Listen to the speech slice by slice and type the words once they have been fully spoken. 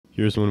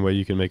Here's one way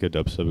you can make a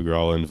dubstep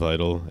growl in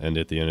Vital, and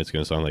at the end it's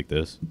going to sound like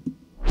this.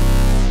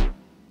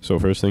 So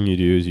first thing you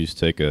do is you just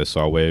take a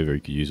saw wave, or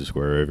you could use a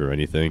square wave or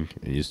anything,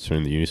 and you just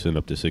turn the unison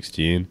up to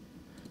 16.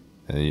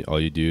 And all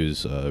you do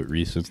is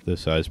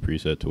resynthesize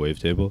preset to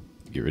wavetable,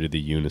 get rid of the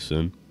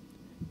unison,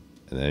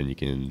 and then you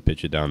can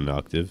pitch it down an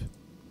octave.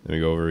 Then we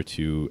go over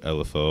to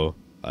LFO.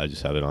 I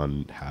just have it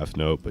on half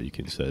note, but you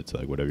can set it to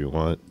like whatever you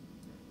want.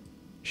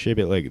 Shape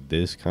it like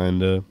this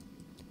kinda,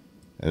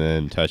 and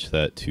then attach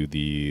that to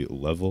the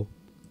level.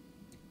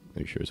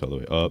 Make sure it's all the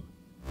way up.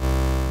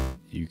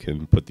 You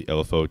can put the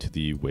LFO to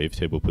the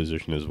wavetable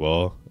position as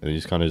well, and you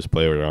just kind of just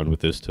play around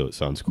with this till it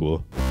sounds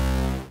cool.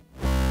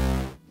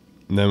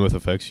 And then with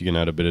effects, you can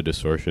add a bit of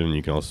distortion.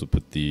 You can also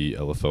put the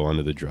LFO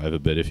onto the drive a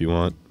bit if you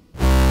want.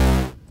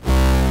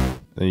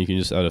 Then you can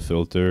just add a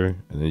filter,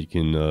 and then you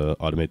can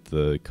automate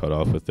the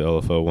cutoff with the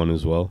LFO one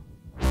as well.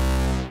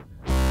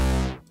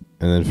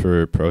 And then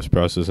for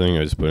post-processing,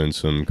 I just put in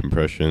some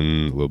compression,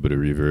 a little bit of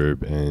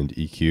reverb, and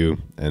EQ,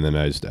 and then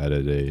I just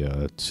added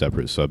a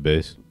separate sub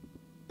bass.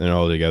 And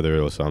all together,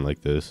 it'll sound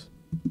like this.